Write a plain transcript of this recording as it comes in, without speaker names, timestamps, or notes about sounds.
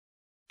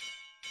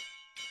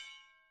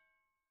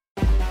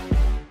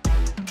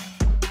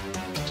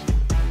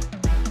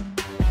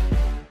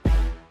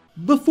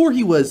Before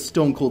he was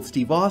Stone Cold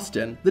Steve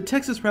Austin, the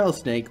Texas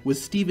Rattlesnake was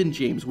Stephen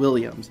James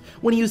Williams.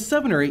 When he was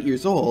 7 or 8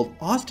 years old,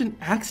 Austin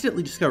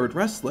accidentally discovered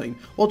wrestling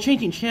while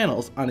changing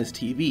channels on his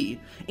TV.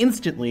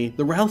 Instantly,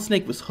 the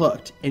Rattlesnake was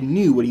hooked and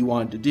knew what he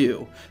wanted to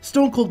do.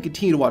 Stone Cold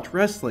continued to watch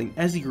wrestling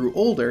as he grew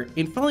older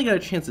and finally got a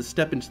chance to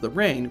step into the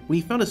ring when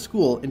he found a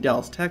school in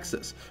Dallas,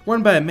 Texas,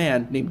 run by a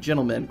man named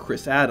Gentleman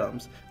Chris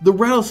Adams. The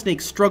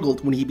Rattlesnake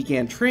struggled when he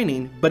began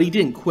training, but he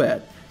didn't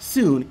quit.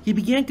 Soon, he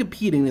began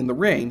competing in the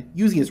ring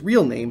using his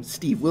real name,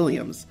 Steve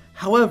Williams.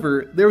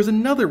 However, there was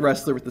another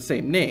wrestler with the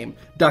same name,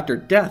 Dr.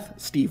 Death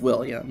Steve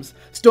Williams.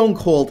 Stone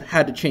Cold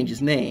had to change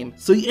his name,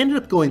 so he ended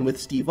up going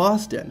with Steve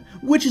Austin,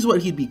 which is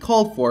what he'd be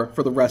called for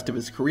the rest of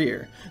his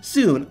career.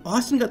 Soon,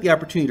 Austin got the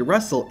opportunity to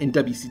wrestle in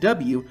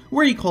WCW,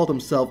 where he called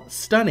himself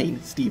Stunning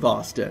Steve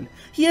Austin.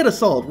 He had a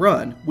solid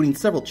run, winning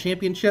several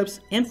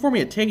championships and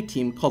forming a tag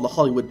team called the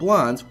Hollywood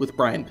Blondes with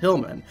Brian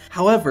Pillman.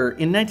 However,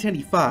 in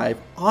 1995,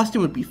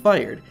 Austin would be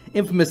fired,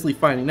 infamously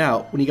finding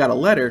out when he got a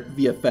letter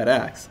via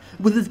FedEx.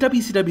 With his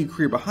WCW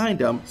career behind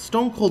him,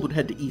 Stone Cold would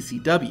head to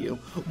ECW.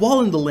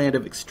 While in the land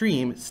of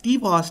Extreme,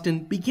 Steve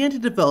Austin began to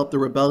develop the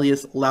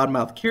rebellious,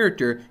 loudmouth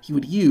character he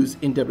would use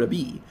in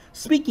WWE.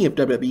 Speaking of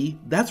WWE,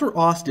 that's where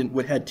Austin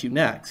would head to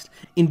next.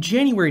 In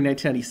January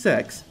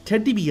 1996,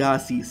 Ted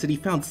DiBiase said he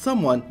found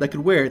someone that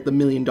could wear the $1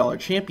 Million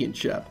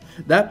Championship.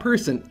 That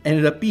person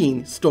ended up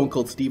being Stone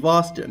Cold Steve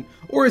Austin,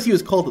 or as he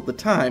was called at the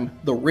time,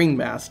 the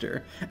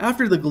Ringmaster.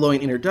 After the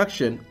glowing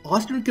introduction,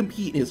 Austin would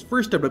compete in his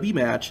first WWE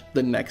match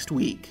the next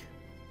week.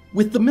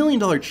 With the $1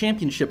 Million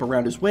Championship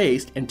around his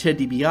waist and Ted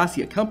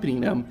DiBiase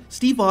accompanying him,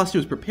 Steve Austin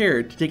was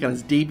prepared to take on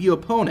his debut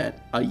opponent,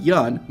 a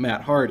young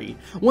Matt Hardy.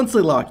 Once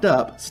they locked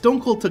up,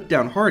 Stone Cold took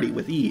down Hardy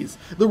with ease.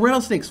 The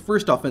Rattlesnake's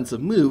first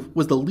offensive move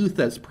was the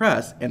Luthez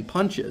Press and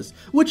punches,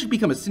 which had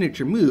become a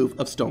signature move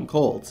of Stone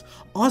Cold's.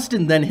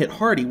 Austin then hit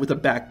Hardy with a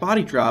back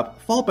body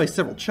drop, followed by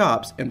several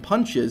chops and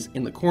punches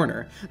in the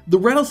corner. The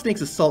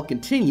Rattlesnake's assault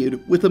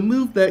continued with a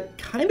move that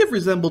kind of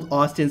resembled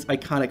Austin's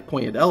iconic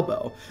pointed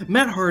elbow.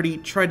 Matt Hardy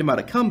tried to mount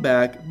a comeback,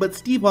 but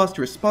Steve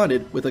Austin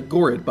responded with a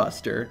Gourd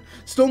Buster.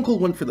 Stone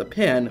Cold went for the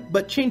pin,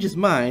 but changed his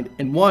mind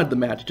and wanted the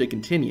match to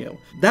continue.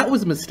 That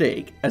was a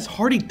mistake, as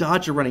Hardy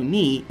dodged a running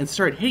knee and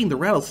started hitting the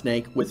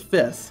Rattlesnake with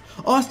fists.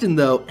 Austin,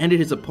 though, ended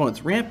his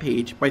opponent's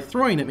rampage by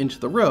throwing him into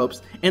the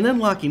ropes and then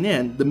locking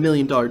in the $1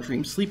 Million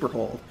Dream sleeper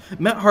hold.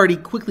 Matt Hardy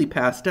quickly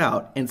passed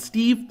out, and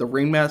Steve, the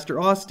Ringmaster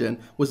Austin,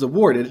 was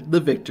awarded the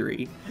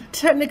victory.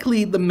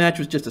 Technically, the match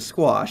was just a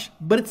squash,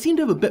 but it seemed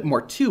to have a bit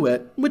more to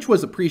it, which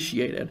was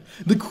appreciated.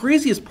 The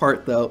craziest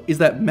part, though, is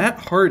that Matt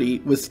Hardy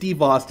was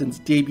Steve Austin's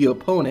debut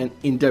opponent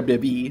in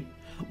WWE.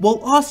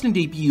 While Austin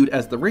debuted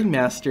as the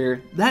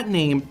Ringmaster, that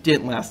name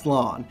didn't last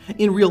long.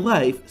 In real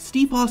life,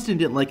 Steve Austin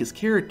didn't like his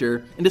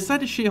character and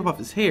decided to shave off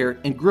his hair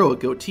and grow a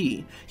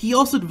goatee. He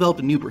also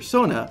developed a new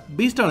persona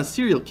based on a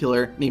serial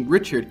killer named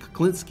Richard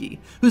Kuklinski,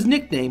 whose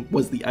nickname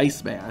was the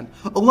Iceman.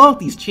 Along with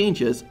these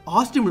changes,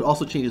 Austin would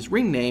also change his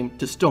ring name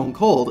to Stone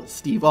Cold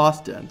Steve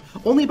Austin,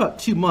 only about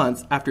 2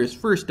 months after his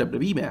first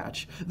WWE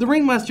match. The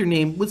Ringmaster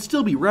name would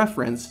still be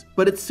referenced,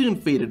 but it soon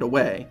faded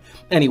away.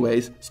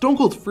 Anyways, Stone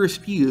Cold's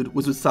first feud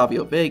was with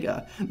Savio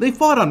Vega. They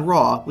fought on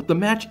Raw, with the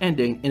match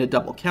ending in a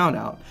double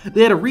countout.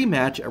 They had a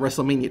rematch at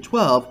WrestleMania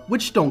 12,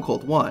 which Stone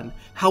Cold won.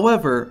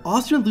 However,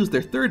 Austin would lose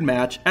their third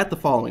match at the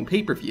following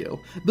pay-per-view.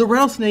 The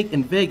Rattlesnake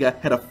and Vega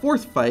had a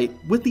fourth fight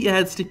with the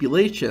added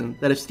stipulation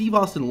that if Steve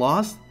Austin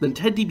lost, then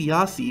Ted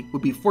DiBiase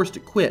would be forced to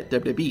quit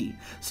WWE.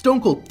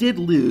 Stone Cold did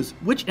lose,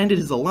 which ended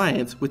his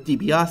alliance with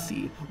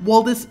DiBiase.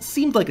 While this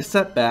seemed like a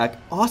setback,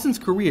 Austin's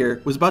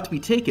career was about to be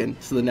taken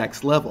to the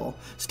next level.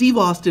 Steve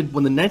Austin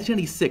won the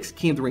 1996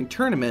 King of the Ring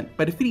tournament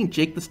by defeating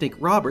Jake the Snake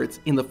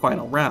Roberts in the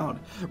final round.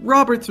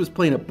 Roberts was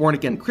playing a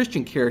born-again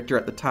Christian character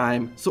at the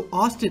time, so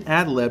Austin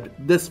ad-libbed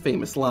this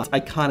famous line,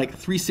 iconic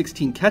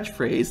 316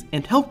 catchphrase,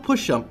 and helped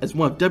push him as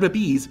one of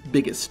WWE's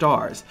biggest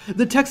stars.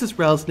 The Texas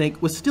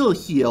Rattlesnake was still a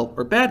heel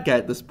or bad guy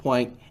at this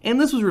point, and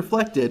this was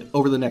reflected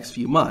over the next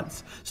few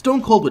months.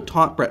 Stone Cold would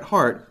taunt Bret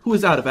Hart, who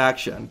was out of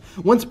action.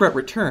 Once Bret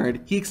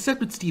returned, he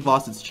accepted Steve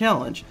Austin's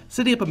challenge,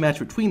 setting up a match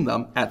between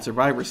them at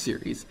Survivor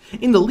Series.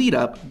 In the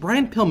lead-up,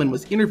 Brian Pillman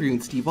was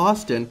interviewing Steve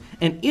Austin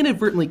and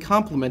inadvertently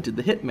complimented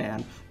the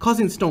Hitman,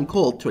 causing Stone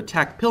Cold to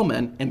attack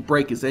Pillman and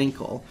break his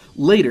ankle.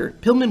 Later,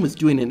 Pillman was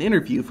doing an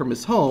interview from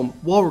his home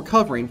while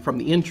recovering from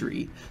the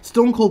injury.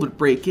 Stone Cold would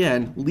break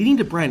in, leading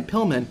to Brian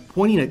Pillman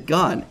pointing a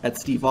gun at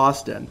Steve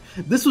Austin.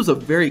 This was a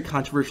very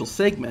controversial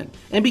segment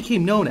and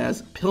became known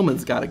as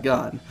Pillman's Got a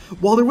Gun.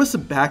 While there was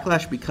some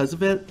backlash because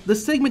of it, the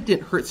segment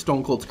didn't hurt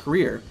Stone Cold's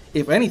career.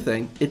 If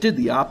anything, it did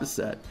the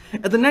opposite.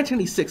 At the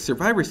 1996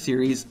 Survivor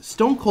Series,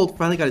 Stone Cold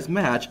finally got his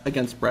match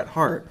against Bret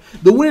Hart.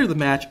 The winner of the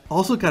match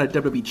also got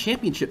a WWE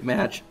Championship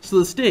match, so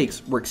the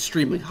stakes were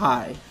extremely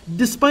high.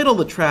 Despite all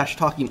the trash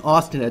talking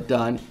Austin had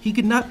done, he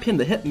could not pin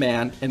the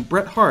Hitman, and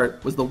Bret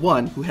Hart was the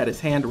one who had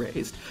his hand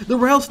raised. The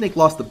Rattlesnake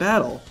lost the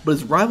battle, but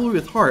his rivalry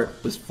with Hart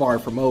was far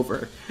from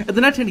over. At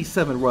the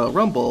 1997 Royal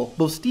Rumble,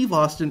 both Steve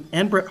Austin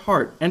and Bret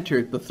Hart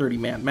entered the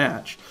 30-man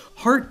match.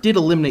 Hart did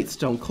eliminate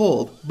Stone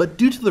Cold, but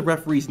due to the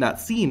referee's not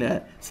seeing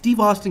it,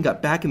 Steve Austin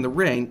got back in the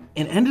ring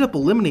and ended up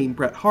eliminating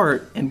Bret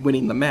Hart and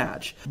winning the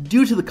match.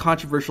 Due to the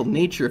controversial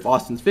nature of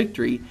Austin's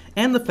victory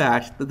and the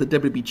fact that the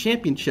WWE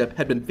Championship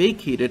had been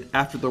vacated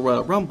after the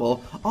Royal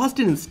Rumble,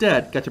 Austin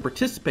instead got to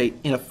participate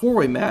in a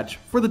four-way match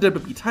for the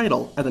WWE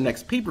title at the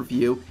next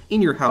pay-per-view,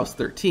 In Your House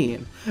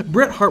 13.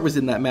 Bret Hart was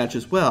in that match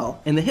as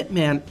well, and the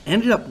Hitman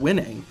ended up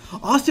winning.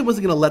 Austin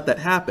wasn't going to let that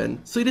happen,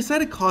 so he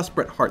decided to cost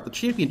Bret Hart the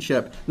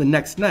championship the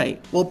next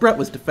night while Bret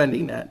was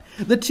defending it.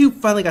 The two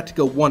finally got to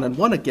go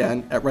one-on-one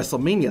again at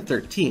WrestleMania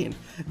 13.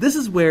 This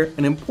is where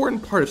an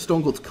important part of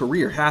Stone Cold's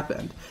career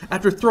happened.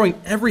 After throwing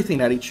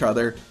everything at each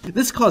other,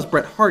 this caused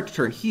Bret Hart to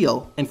turn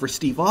heel and for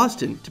Steve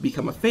Austin to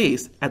become a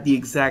face at the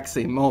exact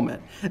same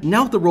moment.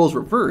 Now with the roles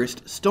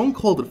reversed, Stone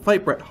Cold would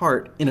fight Bret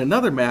Hart in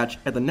another match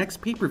at the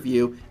next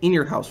pay-per-view, In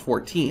Your House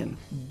 14.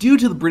 Due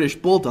to the British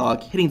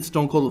Bulldog hitting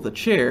Stone Cold with a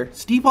chair,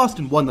 Steve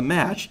Austin won the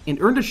match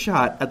and earned a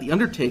shot at The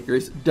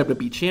Undertaker's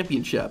WWE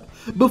Championship.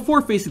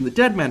 Before facing the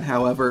Deadman,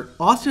 however,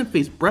 Austin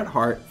faced Bret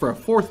Hart for a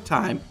fourth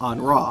time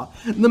on Raw.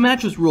 The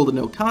match was ruled a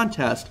no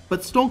contest,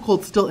 but Stone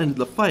Cold still ended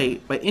the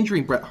fight by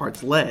injuring Bret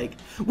Hart's leg.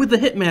 With the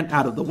Hitman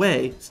out of the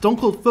way, Stone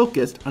Cold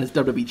focused on his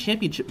WWE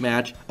Championship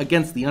match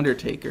against The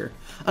Undertaker.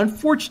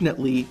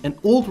 Unfortunately, an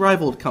old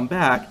rival had come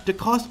back to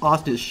cost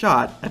Austin his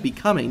shot at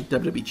becoming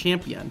WWE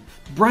Champion.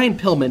 Brian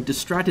Pillman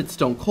distracted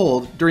Stone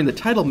Cold during the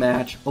title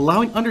match,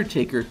 allowing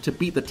Undertaker to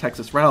beat the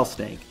Texas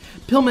Rattlesnake.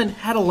 Pillman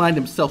had aligned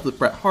himself with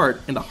Bret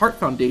Hart and the Hart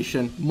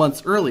Foundation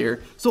months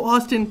earlier, so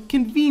Austin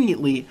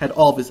conveniently had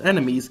all of his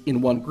enemies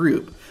in one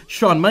group.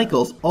 Shawn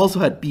Michaels also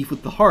had beef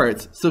with the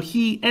Harts, so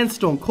he and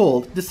Stone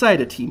Cold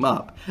decided to team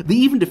up. They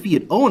even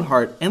defeated Owen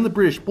Hart and the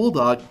British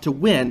Bulldog to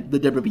win the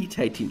WWE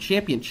Tag Team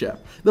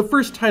Championship, the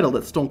first title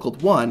that Stone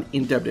Cold won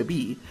in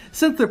WWE.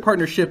 Since their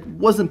partnership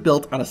wasn't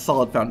built on a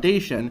solid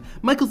foundation,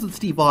 Michaels and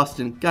Steve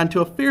Austin got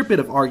into a fair bit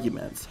of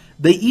arguments.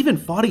 They even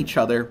fought each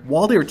other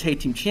while they were tag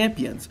team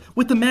champions,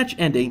 with the match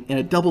ending in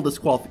a double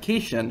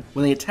disqualification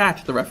when they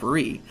attacked the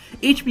referee.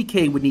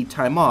 HBK would need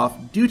time off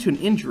due to an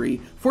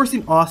injury,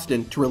 forcing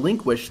Austin to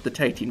relinquish the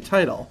tag team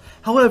title.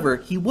 However,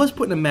 he was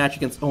put in a match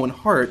against Owen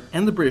Hart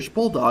and the British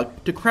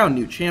Bulldog to crown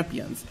new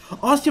champions.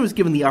 Austin was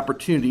given the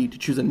opportunity to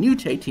choose a new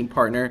tag team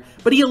partner,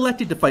 but he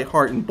elected to fight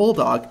Hart and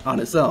Bulldog on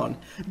his own.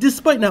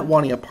 Despite not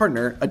wanting a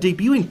partner, a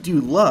debuting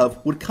Dude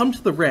Love would come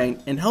to the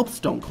ring and help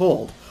Stone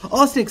Cold.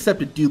 Austin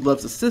accepted Dude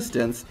Love's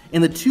assistance,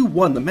 and the two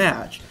won the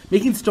match,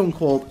 making Stone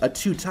Cold a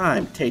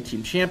two-time tag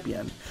team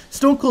champion.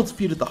 Stone Cold's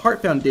feud with the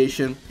Hart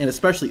Foundation, and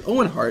especially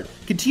Owen Hart,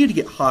 continued to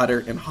get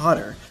hotter and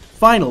hotter.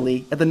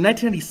 Finally, at the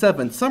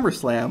 1997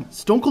 SummerSlam,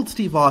 Stone Cold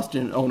Steve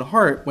Austin and Owen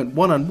Hart went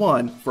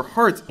one-on-one for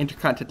Hart's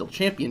Intercontinental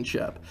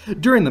Championship.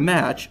 During the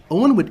match,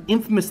 Owen would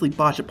infamously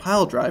botch a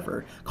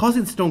piledriver,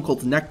 causing Stone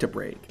Cold's neck to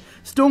break.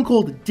 Stone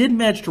Cold did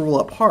manage to roll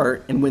up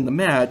Hart and win the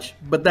match,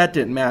 but that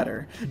didn't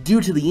matter. Due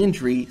to the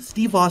injury,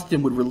 Steve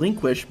Austin would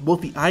relinquish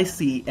both the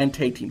IC and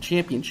Tag Team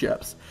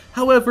Championships.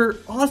 However,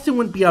 Austin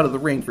wouldn't be out of the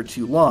ring for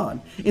too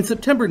long. In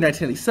September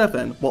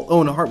 1997, while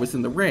Owen Hart was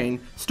in the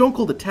ring, Stone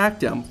Cold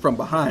attacked him from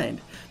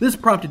behind. This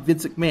prompted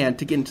Vince McMahon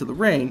to get into the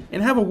ring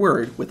and have a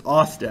word with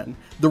Austin.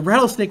 The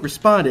Rattlesnake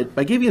responded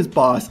by giving his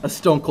boss a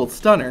Stone Cold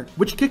Stunner,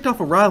 which kicked off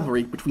a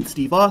rivalry between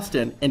Steve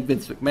Austin and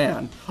Vince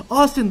McMahon.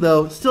 Austin,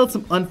 though, still had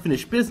some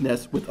unfinished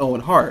business with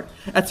Owen Hart.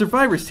 At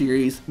Survivor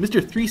Series,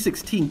 Mr.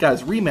 316 got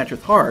his rematch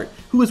with Hart,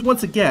 who was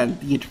once again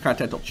the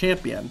Intercontinental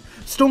Champion.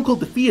 Stone Cold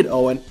defeated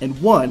Owen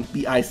and won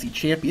the IC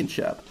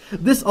Championship.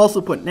 This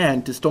also put an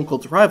end to Stone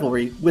Cold's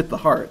rivalry with the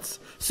Harts.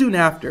 Soon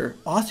after,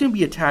 Austin would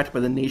be attacked by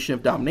the Nation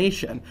of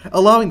Domination,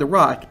 allowing The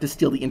Rock to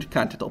steal the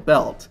Intercontinental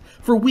belt.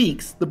 For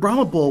weeks, the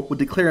Brahma Bull would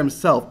declare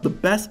himself the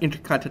best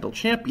Intercontinental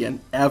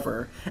Champion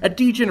ever. At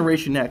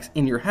D-Generation X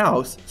In Your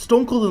House,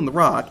 Stone Cold and The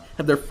Rock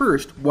have their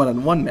first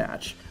one-on-one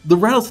match. The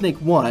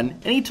Rattlesnake won,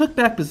 and he took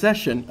back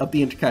possession of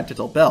the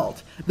Intercontinental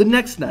belt. The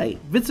next night,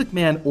 Vince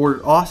McMahon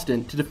ordered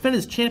Austin to defend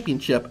his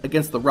championship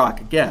against The Rock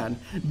again.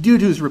 Due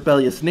to his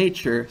rebellious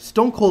nature,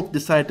 Stone Cold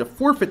decided to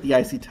forfeit the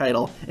IC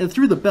title and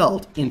threw the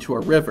belt into a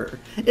river.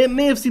 It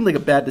may have seemed like a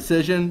bad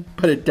decision,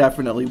 but it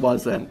definitely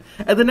wasn't.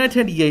 At the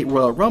 1998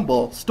 Royal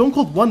Rumble, Stone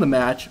Cold won the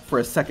match for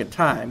a second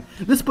time.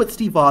 This put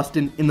Steve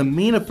Austin in the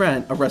main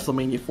event of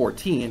WrestleMania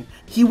 14.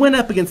 He went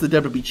up against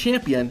the WWE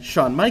Champion,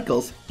 Shawn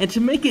Michaels, and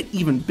to make it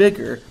even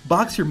bigger,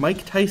 boxer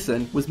Mike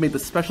Tyson was made the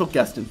special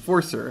guest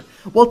enforcer.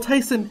 While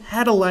Tyson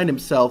had aligned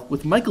himself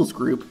with Michaels'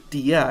 group,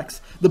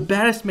 DX, the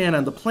baddest man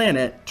on the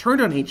planet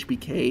turned on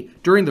HBK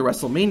during the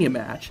WrestleMania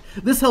match.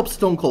 This helped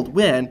Stone Cold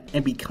win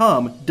and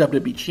become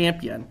WWE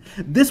Champion.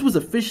 This was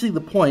officially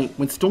the point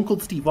when Stone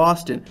Cold Steve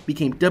Austin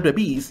became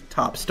WWE's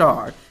top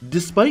star.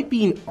 Despite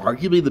being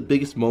arguably the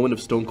biggest moment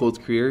of Stone Cold's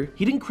career,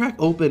 he didn't crack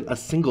open a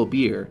single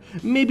beer.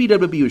 Maybe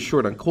WWE was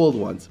short on cold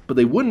ones, but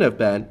they wouldn't have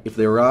been if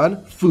they were on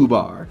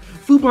Fubar.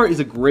 Fubar is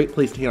a great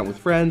place to hang out with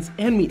friends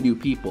and meet new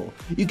people.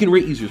 You can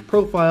rate users'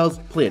 profiles,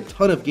 play a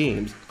ton of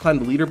games, climb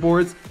the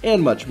leaderboards,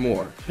 and much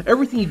more.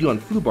 Everything you do on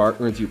Fubar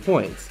earns you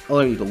points,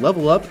 allowing you to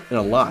level up and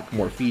unlock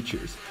more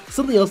features.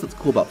 Something else that's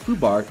cool about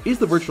FUBAR is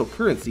the virtual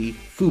currency,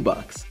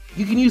 FUBucks.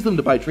 You can use them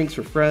to buy drinks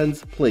for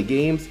friends, play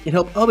games, and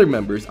help other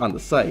members on the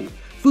site.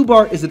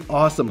 FUBAR is an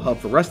awesome hub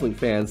for wrestling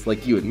fans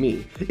like you and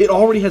me. It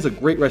already has a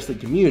great wrestling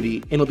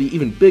community, and it'll be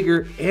even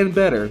bigger and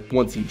better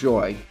once you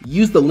join.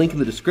 Use the link in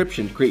the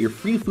description to create your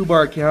free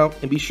FUBAR account,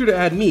 and be sure to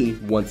add me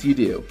once you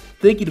do.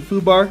 Thank you to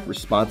FUBAR for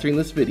sponsoring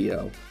this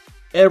video.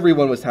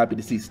 Everyone was happy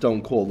to see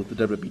Stone Cold with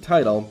the WWE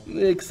title,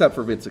 except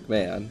for Vince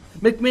McMahon.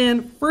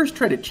 McMahon first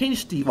tried to change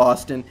Steve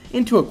Austin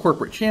into a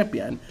corporate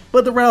champion,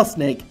 but the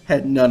Rattlesnake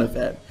had none of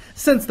it.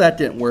 Since that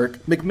didn't work,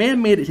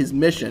 McMahon made it his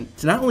mission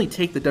to not only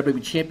take the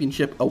WWE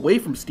Championship away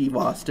from Steve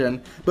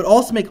Austin, but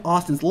also make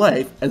Austin's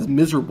life as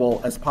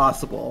miserable as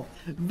possible.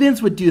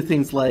 Vince would do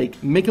things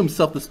like make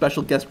himself the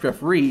special guest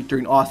referee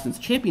during Austin's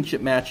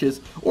championship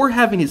matches, or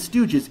having his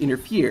stooges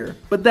interfere,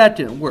 but that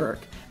didn't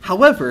work.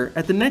 However,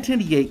 at the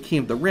 1998 King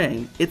of the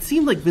Ring, it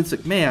seemed like Vince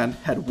McMahon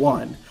had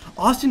won.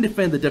 Austin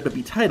defended the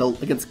WWE title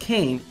against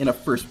Kane in a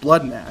First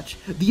Blood match.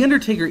 The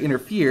Undertaker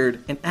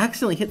interfered and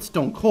accidentally hit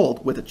Stone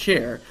Cold with a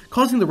chair,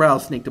 causing the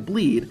Rattlesnake to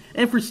bleed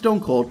and for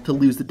Stone Cold to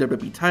lose the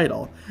WWE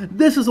title.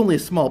 This was only a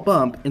small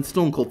bump in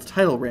Stone Cold's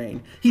title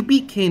reign. He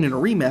beat Kane in a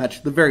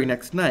rematch the very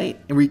next night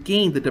and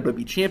regained the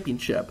WWE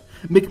Championship.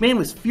 McMahon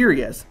was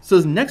furious, so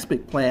his next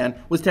big plan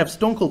was to have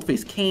Stone Cold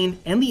face Kane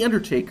and The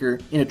Undertaker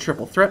in a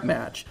triple threat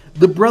match.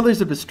 The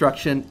Brothers of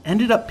Destruction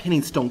ended up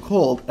pinning Stone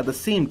Cold at the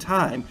same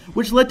time,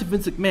 which led to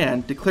Vince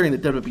McMahon declaring the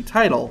WWE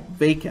title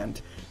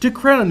vacant. To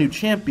crown a new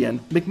champion,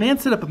 McMahon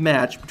set up a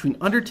match between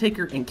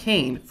Undertaker and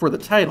Kane for the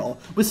title,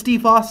 with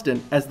Steve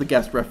Austin as the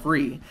guest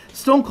referee.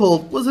 Stone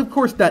Cold was of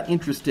course not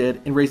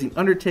interested in raising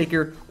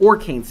Undertaker or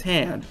Kane's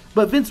hand,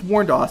 but Vince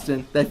warned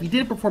Austin that if he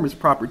didn't perform his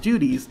proper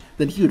duties,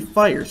 then he would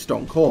fire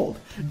Stone Cold.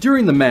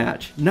 During the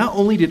match, not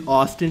only did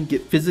Austin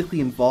get physically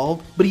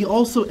involved, but he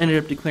also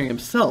ended up declaring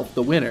himself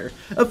the winner.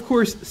 Of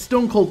course,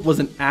 Stone Cold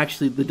wasn't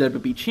actually the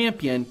WWE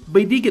champion,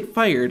 but he did get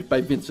fired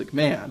by Vince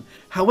McMahon.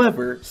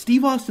 However,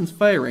 Steve Austin's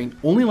firing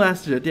only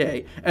lasted a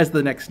day, as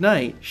the next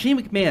night,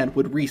 Shane McMahon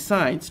would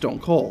re-sign Stone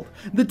Cold.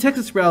 The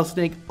Texas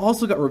Rattlesnake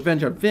also got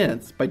revenge on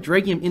Vince by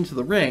dragging him into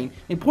the ring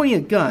and pointing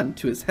a gun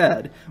to his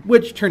head,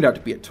 which turned out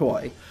to be a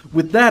toy.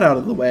 With that out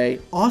of the way,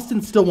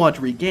 Austin still wanted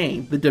to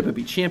regain the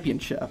WWE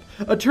Championship.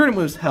 A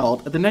tournament was held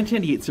at the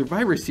 1998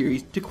 Survivor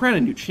Series to crown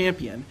a new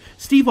champion.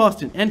 Steve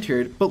Austin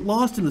entered, but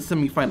lost in the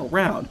semifinal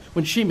round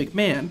when Shane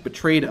McMahon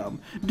betrayed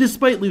him.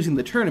 Despite losing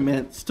the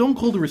tournament, Stone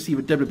Cold would receive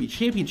a WWE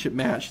Championship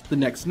match the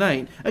next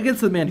night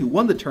against the man who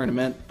won the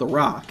tournament, The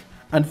Rock.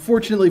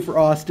 Unfortunately for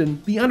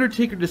Austin, The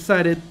Undertaker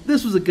decided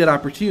this was a good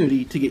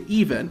opportunity to get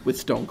even with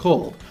Stone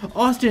Cold.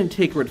 Austin and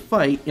Taker would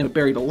fight in a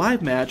Buried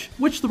Alive match,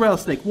 which the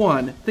Rattlesnake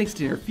won thanks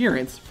to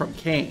interference from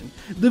Kane.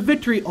 The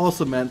victory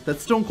also meant that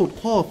Stone Cold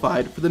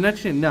qualified for the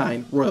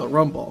 1999 Royal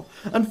Rumble.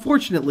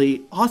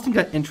 Unfortunately, Austin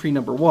got entry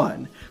number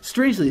 1.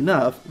 Strangely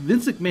enough,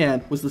 Vince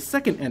McMahon was the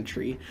second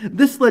entry.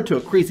 This led to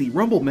a crazy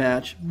Rumble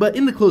match, but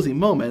in the closing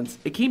moments,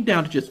 it came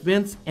down to just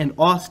Vince and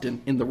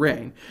Austin in the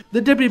ring.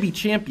 The WWE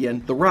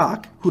Champion, The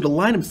Rock, who'd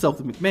aligned himself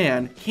with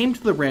McMahon, came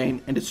to the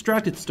ring and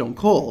distracted Stone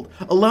Cold,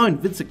 allowing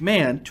Vince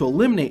McMahon to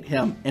eliminate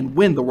him and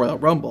win the Royal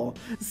Rumble.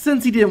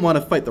 Since he didn't want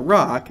to fight The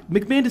Rock,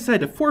 McMahon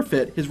decided to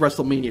forfeit his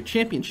WrestleMania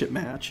Championship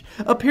match.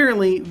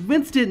 Apparently,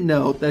 Vince didn't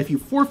know that if you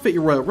forfeit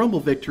your Royal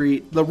Rumble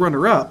victory, the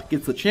runner-up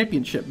gets the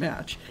championship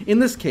match. In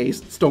this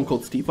case, Stone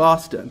Cold Steve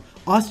Austin.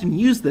 Austin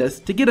used this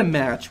to get a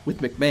match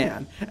with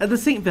McMahon. At the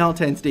St.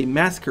 Valentine's Day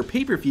Massacre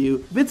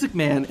pay-per-view, Vince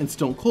McMahon and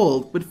Stone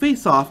Cold would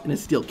face off in a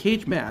steel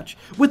cage match,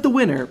 with the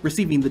winner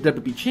receiving the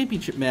WWE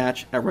Championship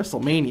match at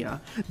WrestleMania.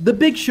 The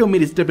Big Show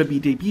made his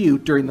WWE debut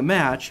during the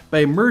match by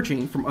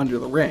emerging from under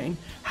the ring.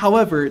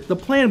 However, the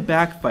plan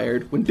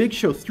backfired when Big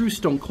Show threw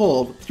Stone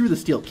Cold through the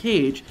steel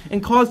cage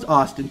and caused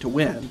Austin to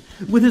win.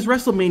 With his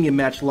WrestleMania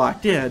match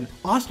locked in,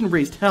 Austin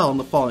raised hell in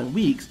the following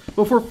weeks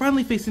before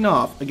finally facing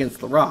off against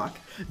The Rock.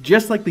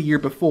 Just like the year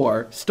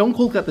before, Stone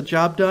Cold got the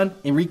job done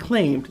and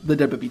reclaimed the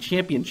WWE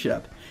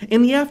Championship.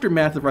 In the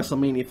aftermath of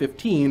WrestleMania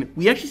 15,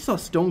 we actually saw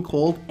Stone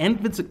Cold and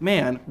Vince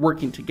McMahon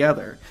working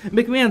together.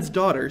 McMahon's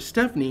daughter,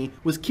 Stephanie,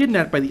 was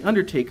kidnapped by The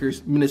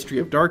Undertaker's Ministry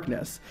of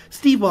Darkness.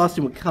 Steve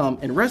Austin would come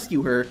and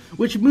rescue her,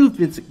 which moved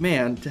Vince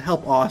McMahon to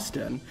help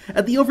Austin.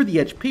 At the Over the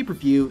Edge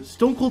pay-per-view,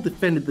 Stone Cold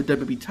defended the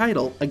WWE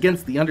title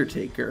against The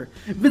Undertaker.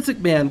 Vince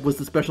McMahon was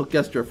the special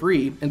guest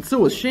referee, and so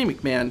was Shane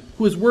McMahon,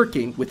 who was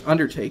working with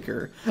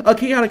Undertaker. A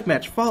chaotic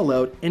match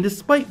followed, and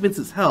despite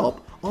Vince's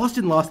help,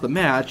 Austin lost the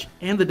match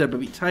and the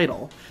WWE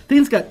title.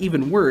 Things got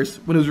even worse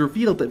when it was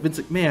revealed that Vince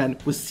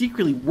McMahon was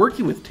secretly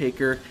working with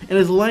Taker and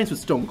his alliance with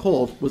Stone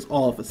Cold was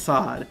all a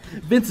facade.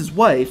 Vince's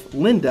wife,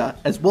 Linda,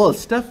 as well as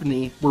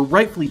Stephanie, were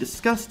rightfully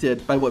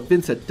disgusted by what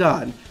Vince had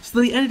done, so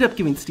they ended up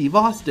giving Steve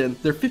Austin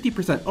their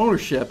 50%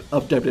 ownership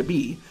of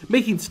WWE,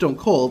 making Stone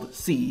Cold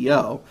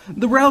CEO.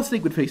 The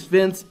Rattlesnake would face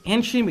Vince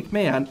and Shane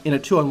McMahon in a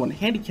 2-on-1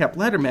 handicap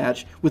ladder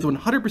match with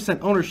 100%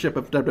 ownership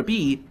of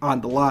WWE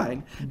on the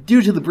line.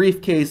 Due to the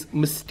briefcase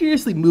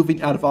mysteriously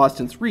moving out of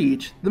Austin's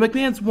reach, the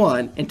McMahons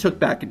won and took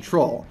back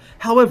control.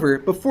 However,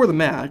 before the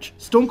match,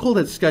 Stone Cold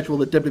had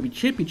scheduled a WWE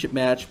Championship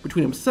match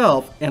between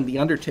himself and The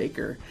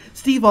Undertaker.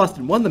 Steve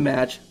Austin won the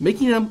match,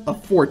 making him a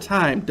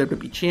 4-time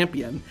WWE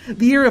Champion.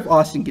 The era of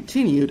Austin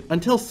continued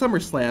until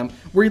SummerSlam,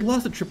 where he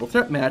lost a triple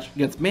threat match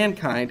against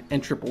Mankind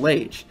and Triple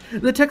H.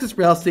 The Texas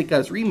Rattlesnake got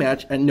his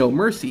rematch at No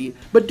Mercy,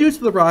 but due to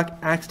The Rock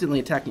accidentally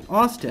attacking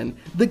Austin,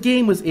 the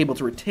game was able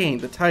to retain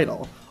the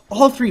title.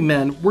 All three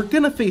men were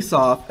gonna face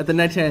off at the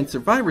 1999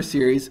 Survivor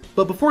Series,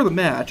 but before the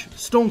match,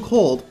 Stone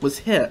Cold was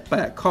hit by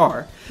a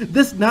car.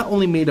 This not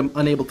only made him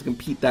unable to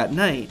compete that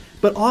night,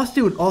 but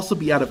Austin would also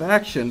be out of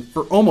action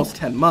for almost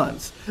 10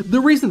 months.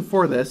 The reason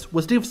for this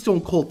was to give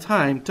Stone Cold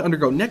time to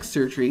undergo neck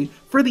surgery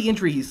for the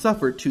injury he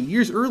suffered 2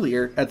 years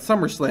earlier at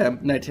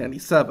SummerSlam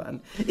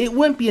 1997. It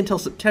wouldn't be until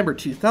September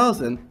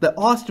 2000 that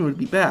Austin would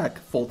be back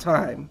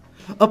full-time.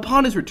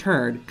 Upon his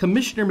return,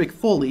 Commissioner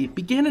McFoley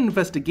began an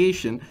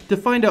investigation to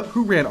find out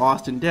who ran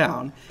Austin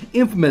down.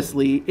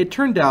 Infamously, it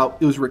turned out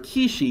it was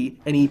Rikishi,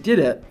 and he did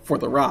it for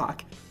The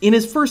Rock. In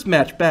his first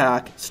match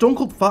back, Stone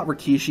Cold fought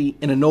Rikishi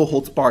in a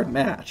no-holds-barred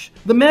match.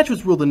 The match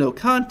was ruled a no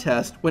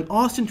contest when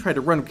Austin tried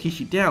to run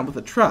Rikishi down with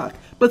a truck,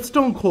 but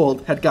Stone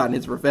Cold had gotten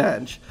his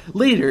revenge.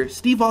 Later,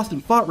 Steve Austin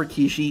fought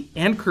Rikishi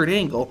and Kurt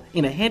Angle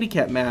in a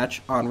handicap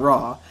match on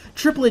Raw.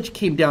 Triple H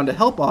came down to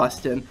help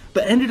Austin,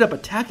 but ended up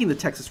attacking the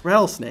Texas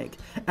Rattlesnake.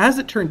 As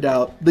it turned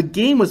out, the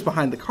game was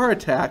behind the car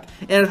attack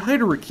and had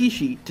hired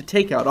Rikishi to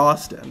take out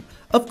Austin.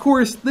 Of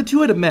course, the two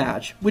had a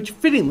match, which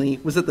fittingly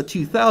was at the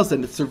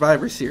 2000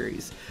 Survivor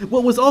Series.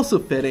 What was also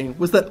fitting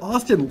was that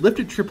Austin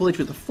lifted Triple H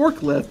with a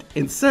forklift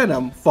and sent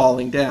him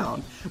falling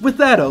down. With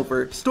that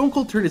over, Stone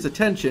Cold turned his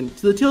attention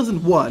to the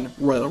 2001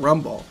 Royal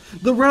Rumble.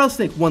 The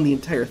Rattlesnake won the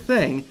entire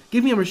thing,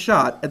 giving him a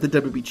shot at the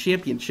WWE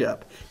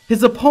Championship.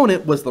 His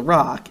opponent was The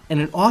Rock, and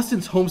in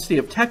Austin's home state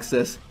of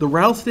Texas, the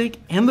Rattlesnake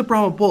and the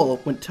Brahma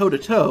Bull went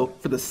toe-to-toe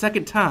for the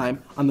second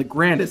time on the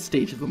grandest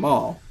stage of them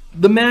all.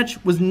 The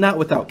match was not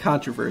without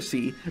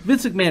controversy.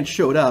 Vince McMahon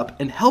showed up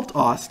and helped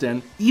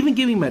Austin, even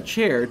giving him a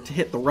chair to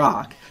hit The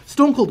Rock.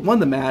 Stone Cold won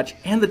the match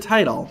and the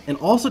title, and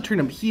also turned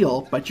him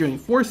heel by joining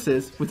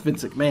forces with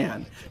Vince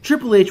McMahon.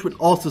 Triple H would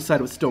also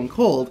side with Stone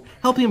Cold,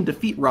 helping him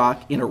defeat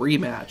Rock in a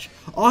rematch.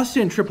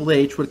 Austin and Triple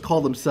H would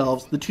call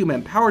themselves the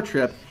two-man power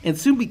trip and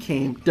soon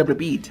became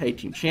WWE Tag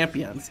Team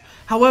Champions.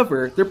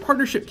 However, their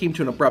partnership came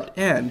to an abrupt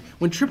end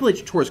when Triple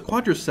H tore his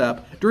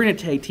quadricep during a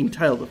tag team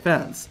title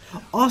defense.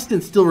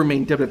 Austin still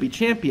remained WWE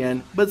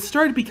Champion, but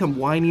started to become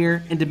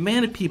whinier and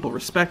demanded people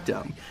respect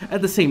him.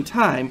 At the same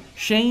time,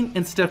 Shane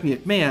and Stephanie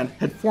McMahon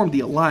had formed the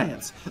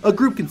Alliance, a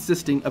group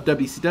consisting of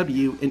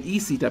WCW and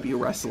ECW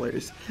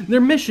wrestlers.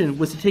 Their mission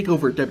was to take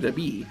over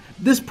WWE.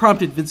 This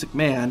prompted Vince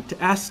McMahon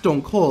to ask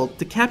Stone Cold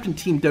to captain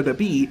Team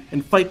WWE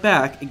and fight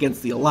back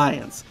against the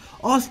Alliance.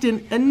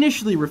 Austin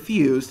initially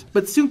refused,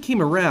 but soon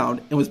came around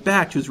and was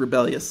back to his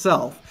rebellious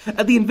self.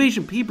 At the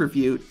Invasion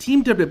pay-per-view,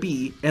 Team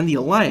WWE and the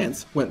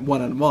Alliance went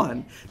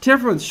one-on-one. To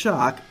everyone's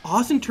shock,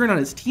 Austin turned on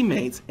his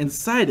teammates and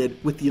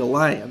sided with the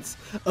Alliance.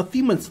 A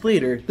few months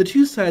later, the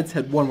two sides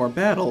had one more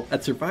battle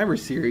at Survivor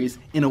Series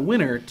in a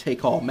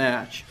winner-take-all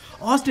match.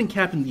 Austin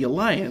captained the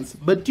Alliance,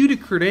 but due to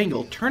Kurt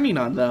Angle turning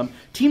on them,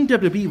 Team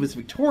WWE was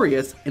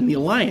victorious and the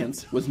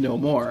Alliance was no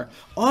more.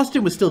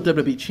 Austin was still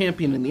WWE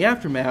Champion in the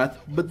aftermath,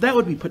 but that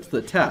would be put to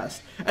the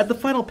test. At the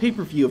final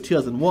pay-per-view of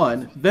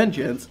 2001,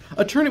 Vengeance,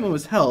 a tournament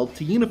was held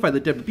to unify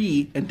the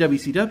WWE and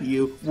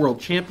WCW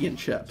World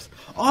Championships.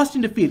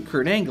 Austin defeated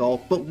Kurt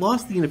Angle, but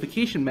lost the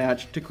unification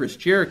match to Chris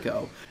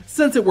Jericho.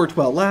 Since it worked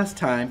well last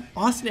time,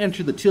 Austin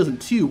entered the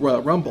 2002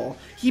 Royal Rumble.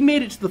 He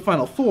made it to the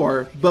Final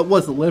Four, but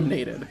was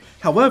eliminated.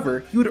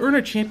 However, he would earn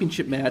a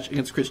championship match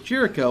against Chris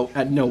Jericho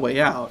at No Way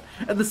Out.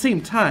 At the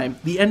same time,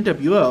 the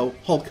NWO,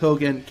 Hulk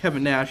Hogan,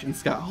 Kevin Nash, and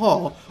Scott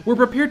Hall, were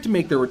prepared to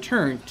make their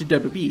return to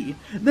WWE.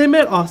 They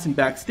met Austin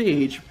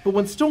backstage, but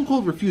when Stone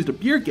Cold refused a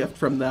beer gift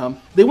from them,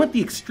 they went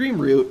the extreme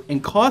route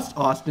and cost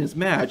Austin his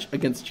match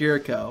against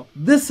Jericho.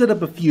 This set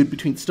up a feud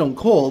between Stone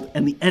Cold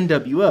and the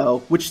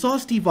NWO, which saw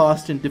Steve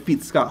Austin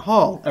defeat Scott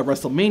Hall at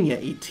WrestleMania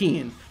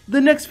 18. The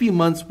next few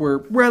months were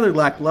rather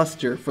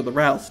lackluster for the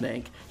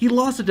Rattlesnake. He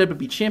lost a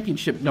WWE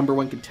Championship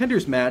 #1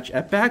 Contenders match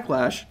at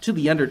Backlash to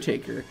The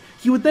Undertaker.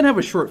 He would then have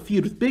a short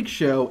feud with Big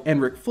Show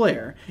and Ric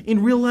Flair.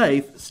 In real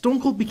life,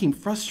 Stone Cold became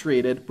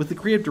frustrated with the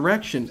creative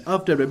direction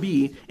of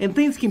WWE, and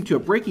things came to a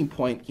breaking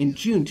point in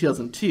June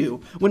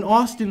 2002, when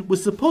Austin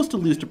was supposed to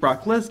lose to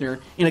Brock Lesnar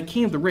in a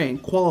King of the Ring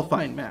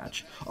qualifying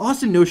match.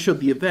 Austin no-showed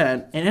the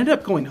event and ended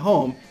up going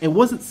home and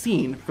wasn't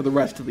seen for the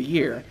rest of the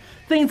year.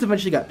 Things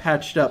eventually got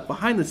patched up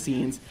behind the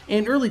scenes,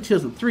 and in early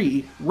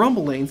 2003,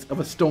 rumblings of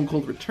a Stone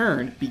Cold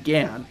return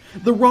began.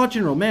 The Raw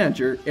general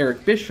manager,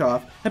 Eric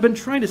Bischoff, had been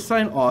trying to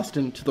sign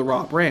Austin to the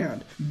Raw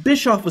brand.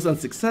 Bischoff was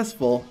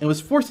unsuccessful and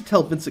was forced to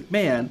tell Vince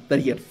McMahon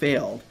that he had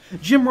failed.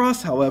 Jim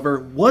Ross, however,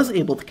 was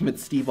able to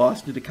convince Steve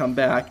Austin to come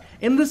back,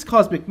 and this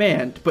caused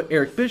McMahon to put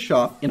Eric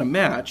Bischoff in a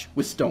match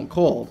with Stone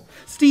Cold.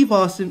 Steve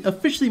Austin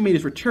officially made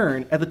his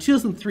return at the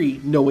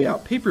 2003 No Way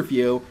Out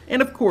pay-per-view,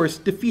 and of course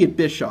defeated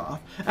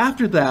Bischoff.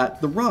 After that,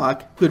 The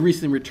Rock, who had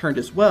recently returned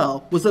as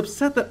well, was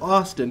upset that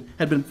Austin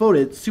had been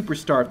voted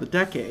Superstar of the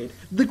Decade.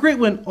 The Great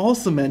One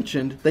also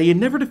mentioned that he had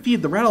never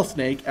defeated the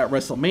Rattlesnake at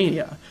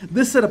WrestleMania.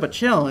 This set up a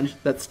challenge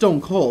that Stone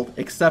Cold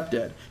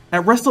accepted.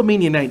 At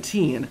WrestleMania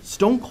 19,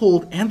 Stone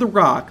Cold and The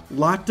Rock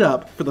locked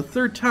up for the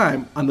third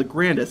time on the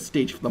grandest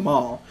stage of them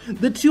all.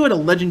 The two had a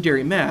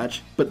legendary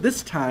match, but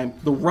this time,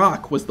 The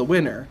Rock was the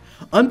winner.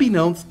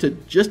 Unbeknownst to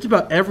just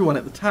about everyone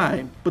at the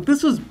time, but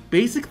this was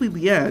basically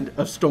the end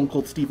of Stone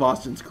Cold Steve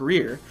Austin's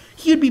career.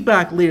 He would be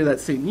back later that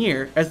same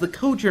year as the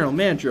co-general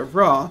manager of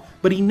Raw,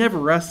 but he never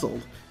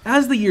wrestled.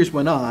 As the years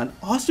went on,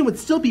 Austin would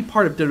still be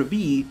part of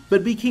WWE,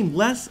 but it became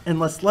less and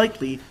less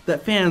likely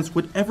that fans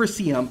would ever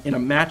see him in a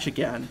match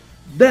again.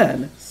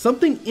 Then,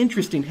 something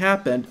interesting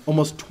happened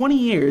almost 20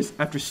 years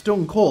after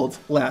Stone Cold's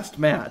last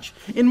match.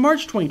 In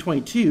March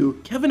 2022,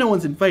 Kevin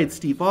Owens invited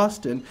Steve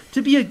Austin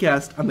to be a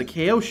guest on the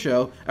KO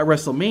show at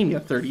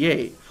WrestleMania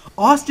 38.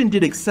 Austin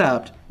did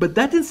accept, but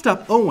that didn't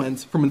stop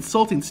Owens from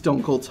insulting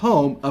Stone Cold's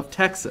home of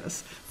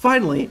Texas.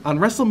 Finally, on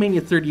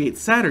WrestleMania 38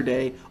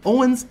 Saturday,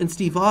 Owens and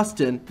Steve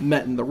Austin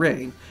met in the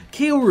ring.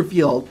 KO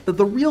revealed that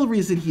the real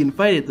reason he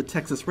invited the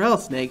Texas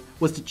Rattlesnake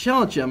was to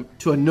challenge him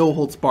to a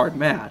no-holds-barred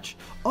match.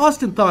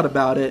 Austin thought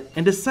about it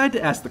and decided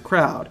to ask the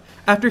crowd.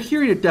 After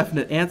hearing a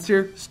definite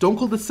answer, Stone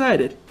Cold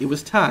decided it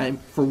was time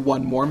for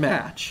one more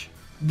match.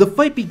 The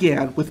fight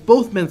began with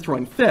both men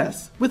throwing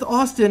fists, with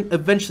Austin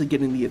eventually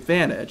getting the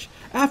advantage.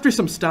 After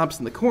some stomps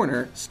in the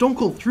corner, Stone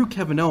Cold threw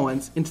Kevin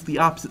Owens into the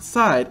opposite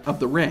side of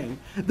the ring.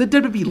 The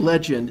WWE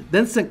legend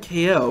then sent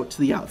KO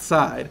to the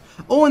outside.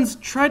 Owens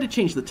tried to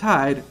change the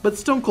tide, but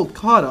Stone Cold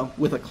caught him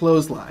with a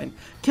clothesline.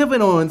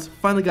 Kevin Owens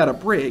finally got a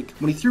break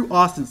when he threw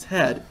Austin's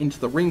head into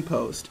the ring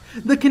post.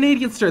 The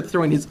Canadian started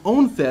throwing his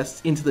own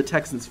fists into the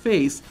Texan's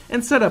face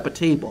and set up a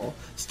table.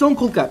 Stone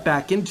Cold got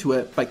back into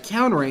it by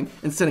countering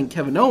and sending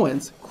Kevin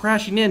Owens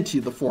crashing into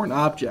the foreign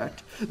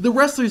object. The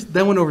wrestlers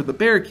then went over the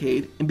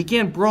barricade and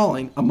began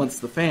brawling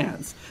amongst the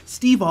fans.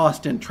 Steve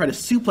Austin tried to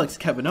suplex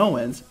Kevin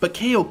Owens, but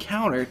KO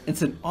countered and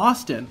sent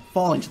Austin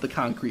falling to the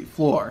concrete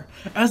floor.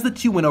 As the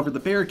two went over the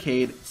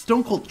barricade,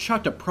 Stone Cold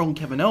chucked a prone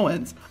Kevin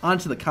Owens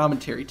onto the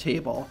commentary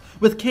table.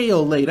 With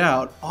KO laid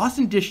out,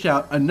 Austin dished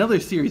out another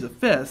series of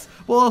fists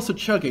while also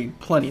chugging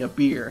plenty of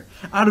beer.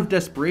 Out of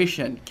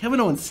desperation, Kevin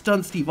Owens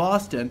stunned Steve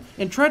Austin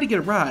and tried to get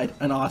a ride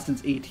on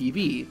Austin's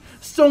ATV.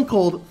 Stone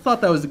Cold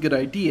thought that was a good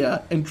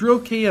idea and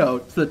drove KO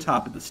to the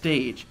top of the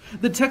stage.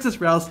 The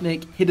Texas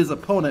Rattlesnake hit his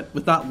opponent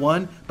with not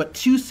one, but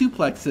two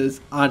suplexes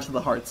onto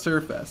the hard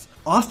surface.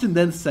 Austin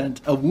then sent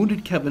a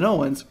wounded Kevin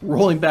Owens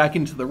rolling back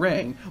into the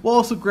ring, while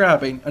also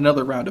grabbing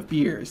another round of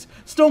beers.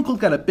 Stone Cold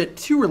got a bit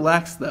too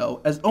relaxed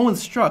though, as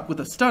Owens struck with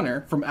a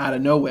stunner from out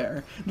of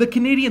nowhere. The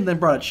Canadian then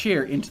brought a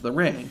chair into the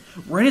ring.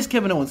 Right as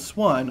Kevin Owens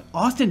swung,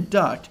 Austin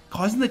ducked,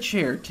 causing the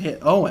chair to hit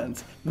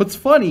Owens. What's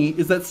funny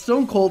is that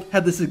Stone Cold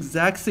had this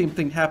exact same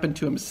thing happen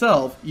to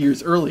himself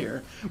years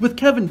earlier. With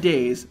Kevin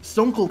dazed,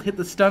 Stone Cold hit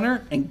the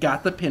stunner and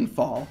got the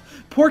pinfall.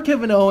 Poor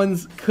Kevin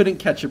Owens couldn't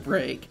catch a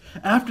break.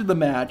 After the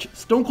match,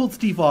 Stone Cold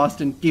Steve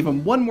Austin gave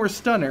him one more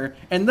stunner,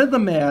 and then the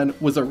man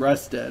was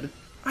arrested.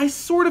 I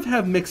sort of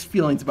have mixed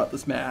feelings about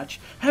this match.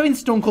 Having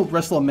Stone Cold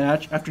wrestle a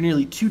match after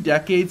nearly 2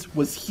 decades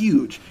was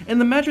huge, and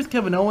the match with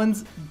Kevin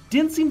Owens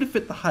didn't seem to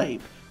fit the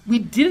hype. We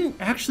didn't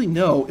actually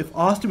know if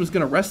Austin was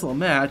going to wrestle a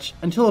match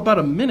until about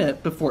a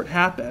minute before it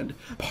happened.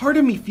 Part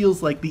of me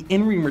feels like the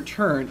in-ring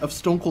return of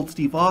Stone Cold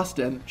Steve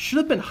Austin should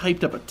have been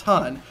hyped up a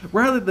ton,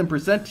 rather than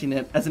presenting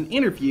it as an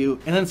interview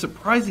and then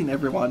surprising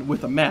everyone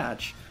with a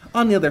match.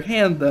 On the other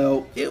hand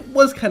though, it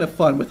was kind of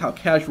fun with how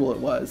casual it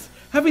was.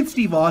 Having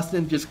Steve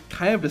Austin just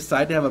kind of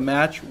decide to have a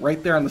match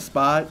right there on the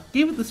spot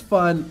gave it this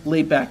fun,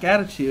 laid-back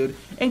attitude,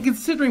 and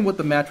considering what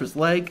the match was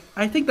like,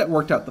 I think that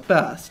worked out the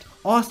best.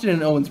 Austin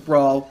and Owens'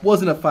 brawl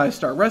wasn't a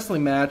 5-star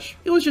wrestling match,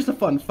 it was just a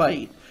fun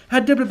fight.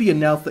 Had WWE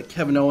announced that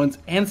Kevin Owens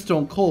and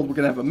Stone Cold were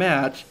going to have a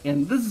match,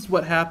 and this is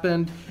what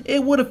happened,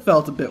 it would have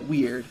felt a bit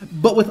weird.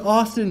 But with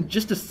Austin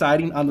just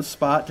deciding on the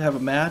spot to have a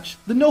match,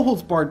 the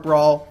no-holds-barred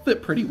brawl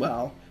fit pretty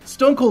well.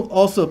 Stone Cold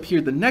also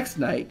appeared the next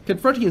night,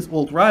 confronting his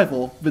old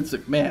rival, Vince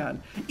McMahon.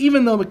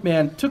 Even though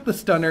McMahon took the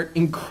stunner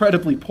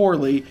incredibly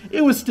poorly,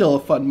 it was still a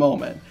fun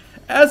moment.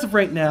 As of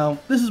right now,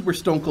 this is where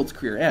Stone Cold's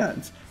career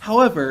ends.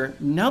 However,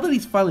 now that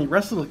he's finally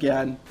wrestled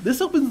again,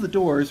 this opens the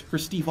doors for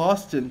Steve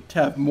Austin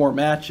to have more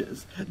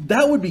matches.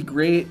 That would be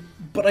great,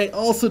 but I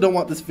also don't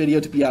want this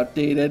video to be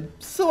outdated,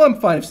 so I'm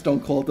fine if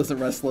Stone Cold doesn't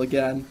wrestle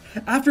again.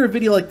 After a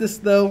video like this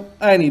though,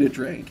 I need a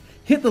drink.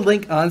 Hit the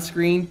link on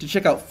screen to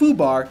check out Foo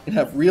Bar and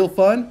have real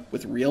fun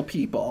with real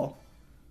people.